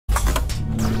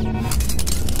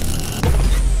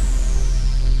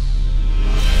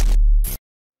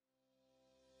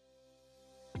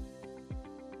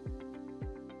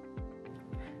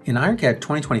In IronCAD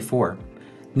 2024,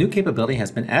 new capability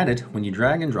has been added. When you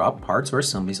drag and drop parts or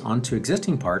assemblies onto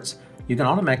existing parts, you can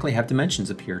automatically have dimensions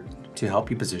appear to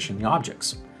help you position the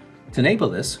objects. To enable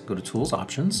this, go to Tools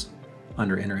Options.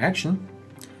 Under Interaction,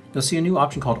 you'll see a new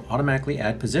option called Automatically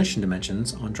Add Position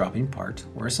Dimensions on Dropping Part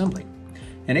or Assembly.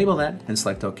 Enable that and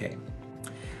select OK.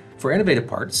 For innovative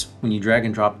parts, when you drag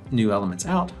and drop new elements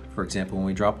out, for example, when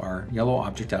we drop our yellow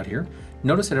object out here,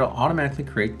 notice that it'll automatically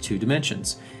create two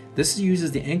dimensions. This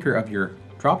uses the anchor of your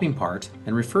dropping part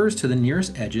and refers to the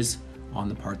nearest edges on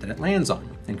the part that it lands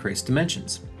on and creates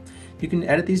dimensions. You can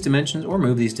edit these dimensions or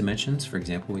move these dimensions. For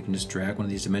example, we can just drag one of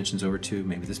these dimensions over to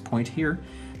maybe this point here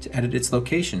to edit its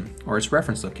location or its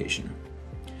reference location.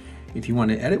 If you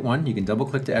want to edit one, you can double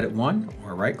click to edit one,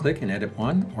 or right click and edit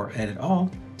one, or edit all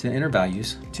to enter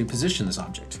values to position this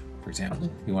object. For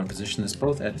example, you want to position this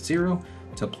both at 0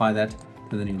 to apply that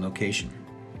to the new location.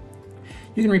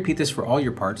 You can repeat this for all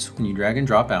your parts when you drag and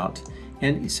drop out,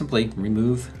 and you simply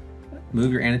move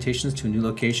your annotations to a new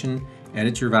location,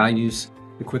 edit your values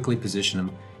to quickly position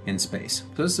them in space.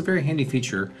 So this is a very handy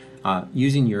feature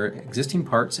using your existing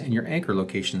parts and your anchor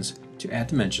locations to add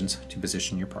dimensions to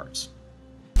position your parts.